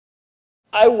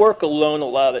I work alone a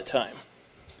lot of the time.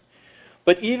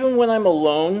 But even when I'm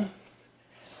alone,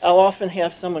 I'll often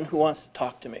have someone who wants to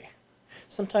talk to me.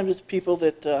 Sometimes it's people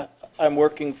that I'm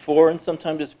working for, and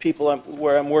sometimes it's people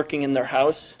where I'm working in their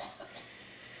house.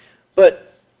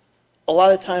 But a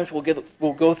lot of times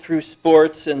we'll go through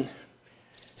sports, and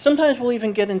sometimes we'll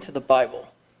even get into the Bible.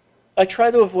 I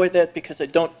try to avoid that because I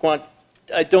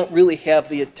don't really have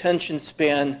the attention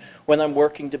span when I'm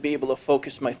working to be able to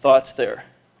focus my thoughts there.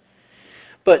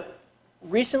 But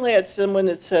recently I had someone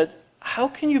that said, how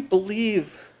can you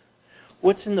believe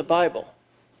what's in the Bible?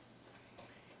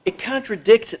 It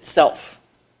contradicts itself.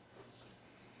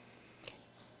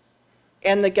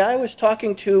 And the guy I was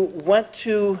talking to went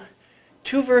to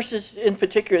two verses in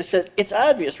particular that said, it's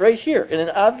obvious right here. In an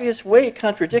obvious way, it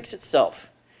contradicts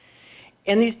itself.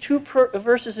 And these two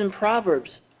verses in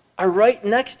Proverbs are right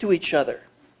next to each other.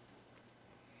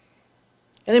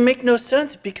 And they make no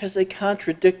sense because they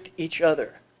contradict each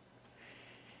other.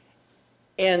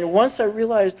 And once I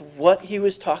realized what he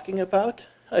was talking about,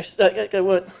 I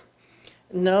went,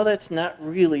 no, that's not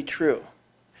really true.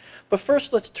 But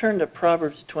first, let's turn to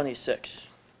Proverbs 26.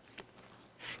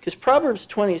 Because Proverbs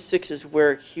 26 is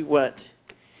where he went.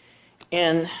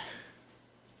 And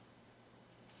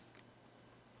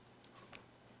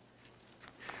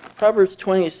Proverbs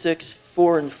 26,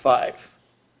 4 and 5.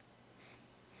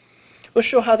 We'll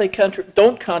show how they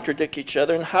don't contradict each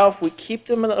other and how if we keep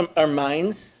them in our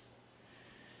minds,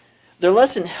 their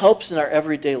lesson helps in our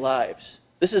everyday lives.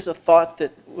 This is a thoughts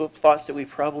that we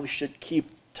probably should keep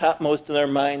topmost in our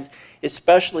minds,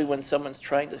 especially when someone's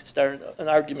trying to start an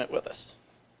argument with us.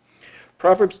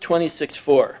 Proverbs 26,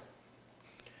 4.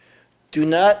 Do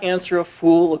not answer a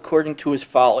fool according to his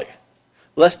folly,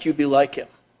 lest you be like him.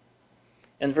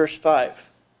 And verse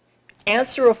 5.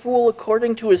 Answer a fool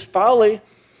according to his folly,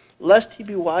 lest he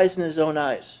be wise in his own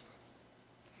eyes.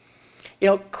 You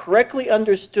know, correctly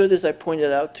understood, as I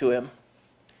pointed out to him,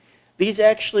 these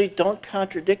actually don't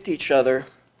contradict each other.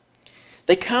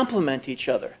 They complement each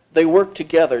other. They work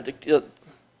together.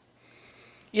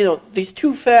 You know, these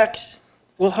two facts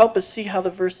will help us see how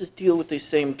the verses deal with the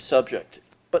same subject,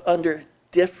 but under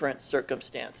different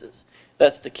circumstances.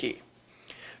 That's the key.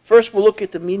 First, we'll look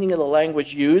at the meaning of the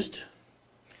language used.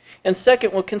 And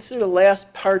second, we'll consider the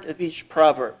last part of each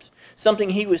proverb,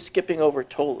 something he was skipping over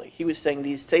totally. He was saying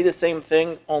these say the same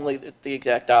thing, only the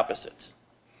exact opposites.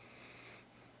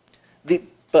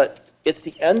 But it's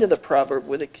the end of the proverb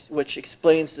which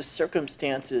explains the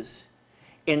circumstances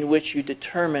in which you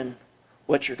determine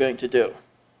what you're going to do.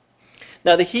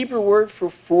 Now, the Hebrew word for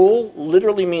fool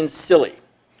literally means silly,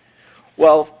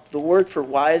 while the word for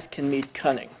wise can mean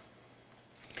cunning.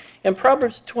 And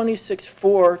Proverbs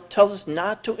 26:4 tells us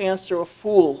not to answer a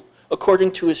fool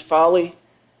according to his folly,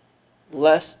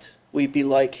 lest we be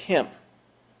like him.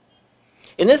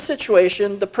 In this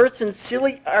situation, the person's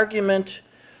silly argument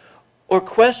or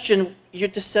question, you're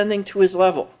descending to his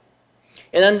level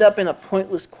and end up in a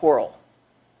pointless quarrel.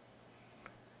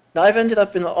 Now, I've ended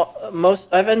up in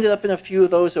a few of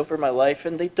those over my life,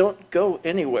 and they don't go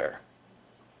anywhere.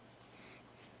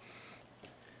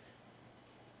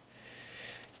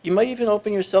 You might even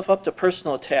open yourself up to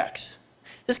personal attacks.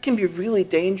 This can be really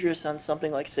dangerous on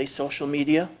something like, say, social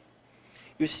media.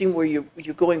 You've seen where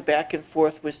you're going back and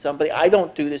forth with somebody. I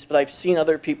don't do this, but I've seen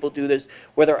other people do this,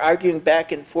 where they're arguing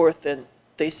back and forth and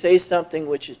they say something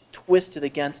which is twisted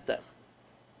against them.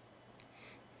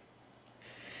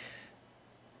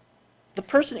 The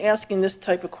person asking this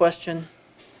type of question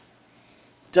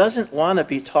doesn't want to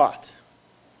be taught.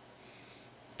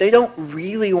 They don't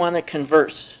really want to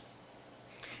converse.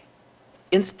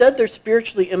 Instead, they're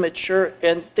spiritually immature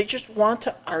and they just want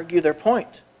to argue their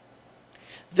point.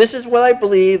 This is what I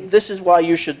believe, this is why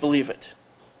you should believe it.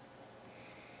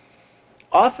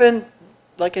 Often,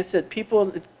 like I said,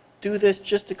 people do this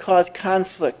just to cause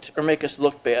conflict or make us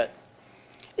look bad.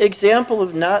 Example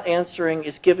of not answering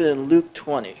is given in Luke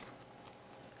 20.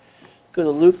 Go to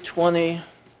Luke 20.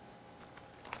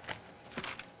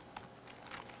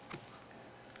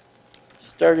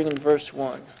 Starting in verse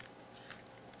 1.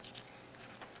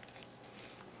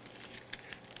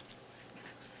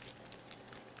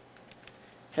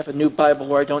 Have a new Bible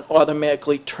where I don't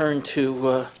automatically turn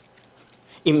to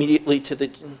immediately to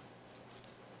the...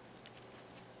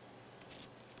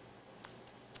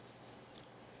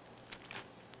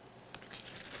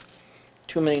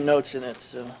 Too many notes in it,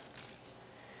 so...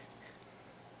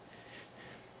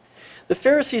 The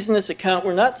Pharisees in this account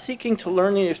were not seeking to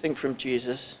learn anything from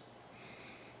Jesus,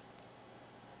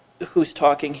 who's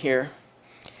talking here.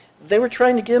 They were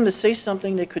trying to get him to say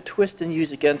something they could twist and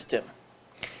use against him.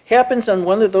 Happens on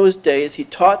one of those days, he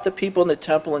taught the people in the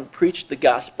temple and preached the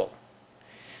gospel.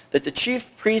 that the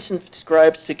chief priests and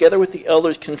scribes, together with the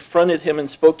elders, confronted him and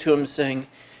spoke to him, saying,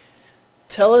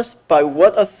 "Tell us by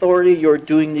what authority you are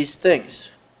doing these things,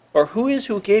 or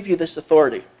who gave you this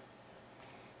authority?"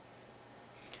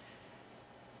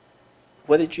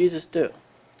 What did Jesus do?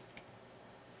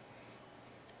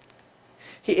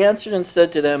 He answered and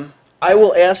said to them, "I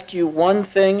will ask you one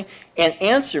thing, and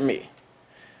answer me.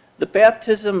 The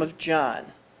baptism of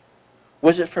John,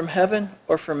 was it from heaven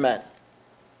or from men?"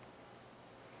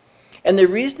 And they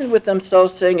reasoned with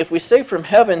themselves, saying, "If we say from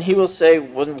heaven, he will say,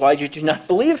 'Well, why did you not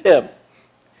believe him?'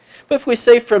 But if we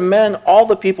say from men, all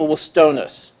the people will stone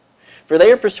us, for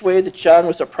they are persuaded that John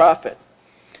was a prophet."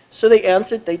 So they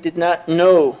answered, they did not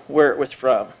know where it was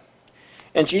from.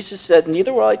 And Jesus said,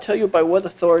 "Neither will I tell you by what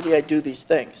authority I do these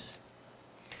things."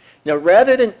 Now,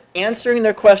 rather than answering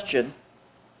their question,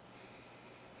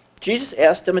 Jesus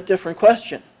asked them a different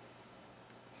question.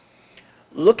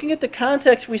 Looking at the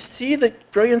context, we see the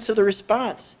brilliance of the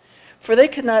response. For they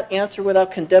could not answer without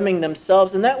condemning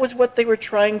themselves, and that was what they were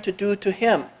trying to do to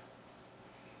him.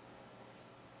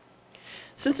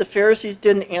 Since the Pharisees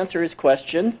didn't answer his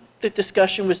question, the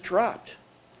discussion was dropped.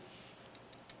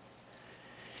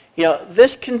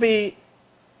 This can be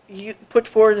put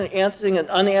forward in answering an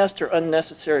unasked or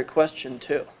unnecessary question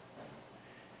too.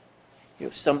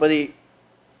 Somebody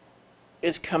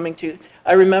is coming to.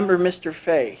 I remember Mr.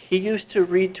 Fay. He used to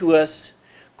read to us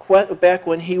back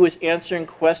when he was answering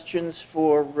questions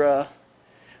for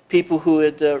people who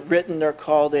had written or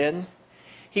called in.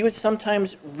 He would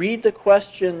sometimes read the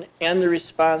question and the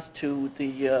response to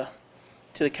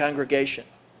the congregation.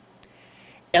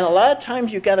 And a lot of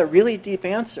times you got a really deep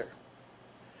answer.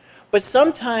 But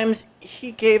sometimes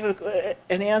he gave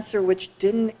an answer which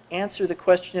didn't answer the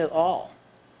question at all.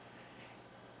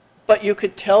 But you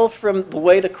could tell from the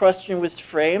way the question was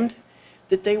framed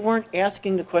that they weren't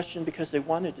asking the question because they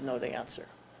wanted to know the answer.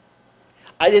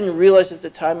 I didn't realize at the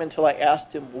time until I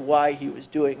asked him why he was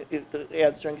doing it,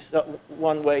 answering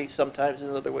one way sometimes,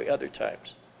 another way other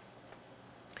times.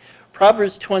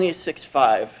 Proverbs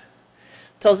 26:5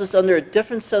 tells us under a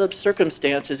different set of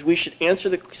circumstances we should answer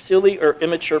the silly or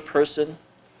immature person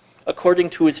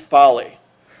according to his folly,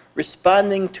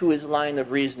 responding to his line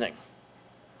of reasoning.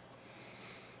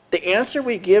 The answer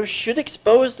we give should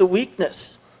expose the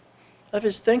weakness of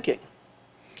his thinking.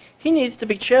 He needs to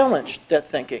be challenged, that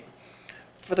thinking,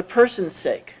 for the person's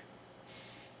sake,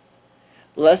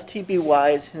 lest he be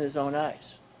wise in his own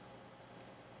eyes.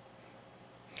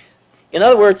 In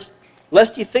other words,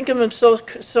 lest he think of himself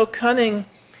so cunning,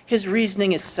 his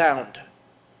reasoning is sound.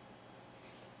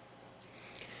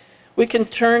 We can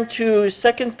turn to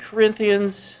 2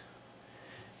 Corinthians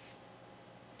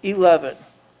 11.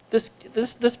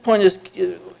 This point is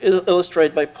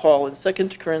illustrated by Paul in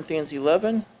 2 Corinthians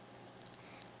 11,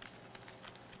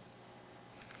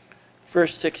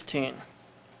 verse 16.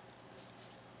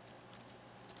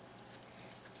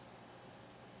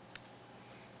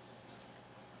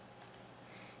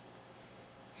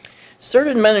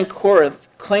 Certain men in Corinth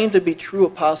claimed to be true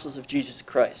apostles of Jesus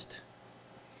Christ,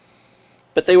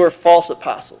 but they were false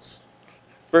apostles.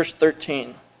 Verse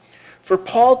 13. For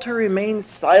Paul to remain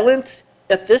silent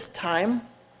at this time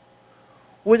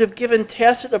would have given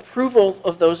tacit approval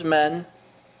of those men,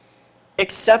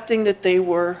 accepting that they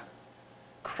were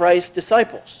Christ's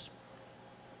disciples,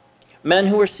 men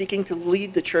who were seeking to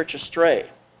lead the church astray.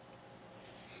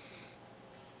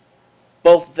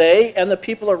 Both they and the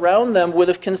people around them would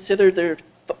have considered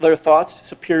their thoughts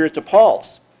superior to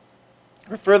Paul's.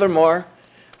 Or furthermore,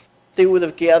 they would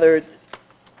have gathered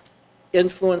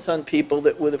influence on people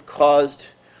that would have caused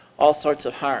all sorts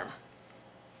of harm.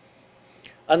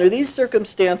 Under these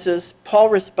circumstances, Paul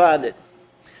responded,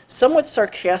 somewhat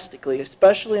sarcastically,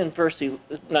 especially in verse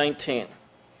 19.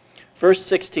 Verse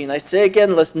 16, I say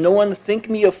again, lest no one think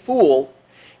me a fool,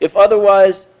 if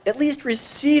otherwise, at least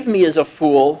receive me as a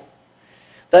fool,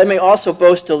 that I may also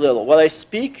boast a little. What I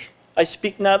speak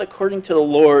not according to the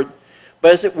Lord,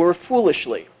 but as it were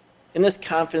foolishly, in this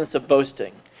confidence of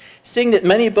boasting. Seeing that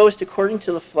many boast according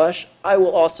to the flesh, I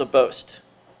will also boast.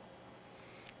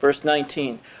 Verse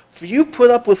 19, for you put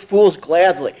up with fools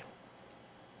gladly,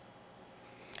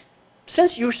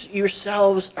 since you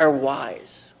yourselves are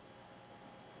wise.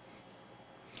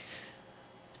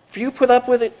 For you put up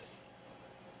with it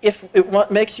if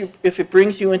it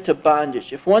brings you into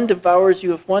bondage, if one devours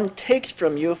you, if one takes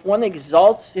from you, if one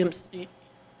exalts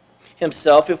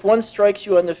himself, if one strikes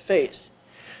you on the face.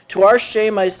 To our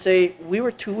shame, I say, we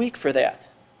were too weak for that.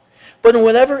 But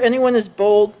whenever anyone is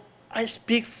bold, I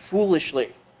speak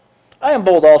foolishly. I am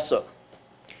bold also.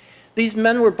 These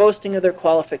men were boasting of their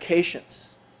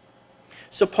qualifications.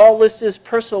 So Paul lists his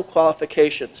personal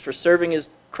qualifications for serving as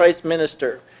Christ's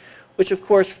minister, which of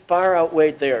course far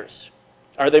outweighed theirs.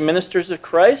 Are they ministers of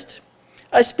Christ?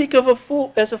 I speak of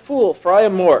as a fool, for I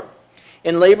am more.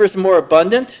 In labors more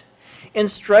abundant, in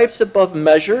stripes above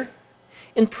measure,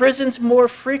 in prisons more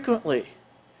frequently,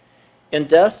 in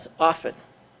deaths often.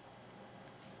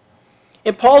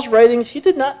 In Paul's writings, he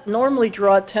did not normally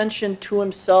draw attention to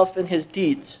himself and his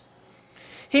deeds.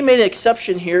 He made an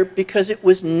exception here because it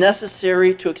was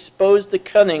necessary to expose the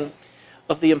cunning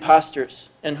of the impostors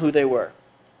and who they were.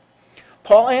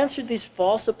 Paul answered these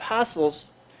false apostles'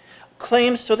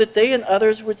 claims so that they and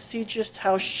others would see just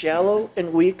how shallow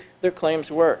and weak their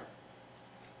claims were.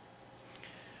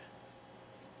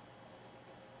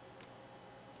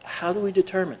 How do we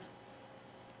determine?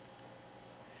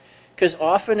 Because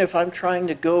often if I'm trying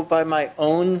to go by my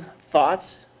own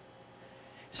thoughts,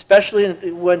 especially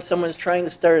when someone's trying to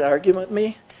start an argument with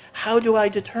me, how do I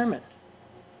determine?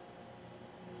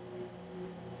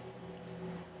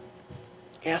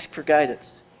 Ask for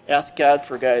guidance. Ask God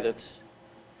for guidance.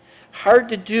 Hard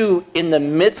to do in the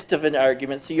midst of an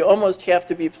argument, so you almost have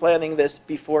to be planning this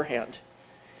beforehand.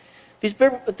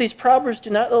 These Proverbs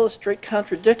do not illustrate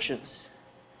contradictions.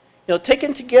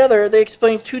 Taken together, they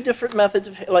explain two different methods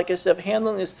of, like I said, of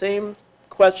handling the same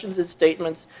questions and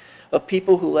statements of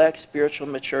people who lack spiritual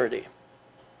maturity.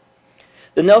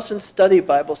 The Nelson Study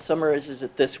Bible summarizes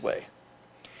it this way.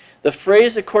 The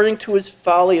phrase, according to his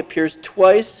folly, appears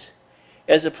twice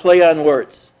as a play on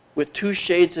words, with two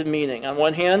shades of meaning. On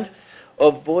one hand,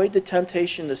 avoid the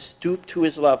temptation to stoop to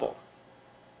his level.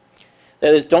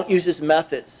 That is, don't use his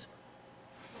methods,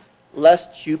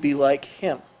 lest you be like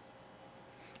him.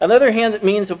 On the other hand, it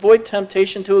means avoid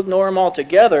temptation to ignore him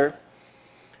altogether.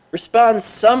 Respond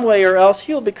some way or else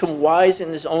he'll become wise in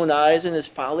his own eyes and his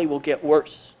folly will get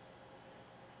worse.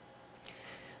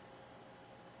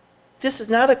 This is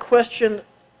not a question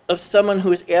of someone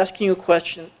who is asking you a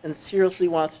question and seriously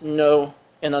wants to know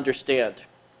and understand,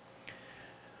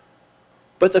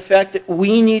 but the fact that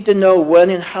we need to know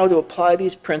when and how to apply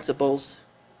these principles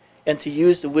and to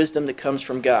use the wisdom that comes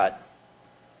from God.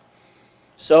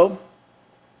 So,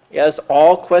 as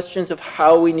all questions of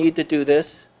how we need to do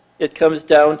this, it comes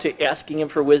down to asking him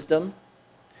for wisdom,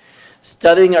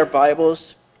 studying our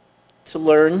Bibles to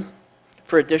learn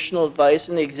for additional advice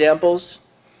and the examples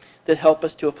that help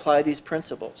us to apply these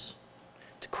principles.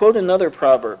 To quote another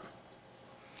proverb,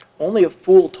 only a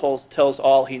fool tells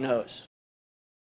all he knows.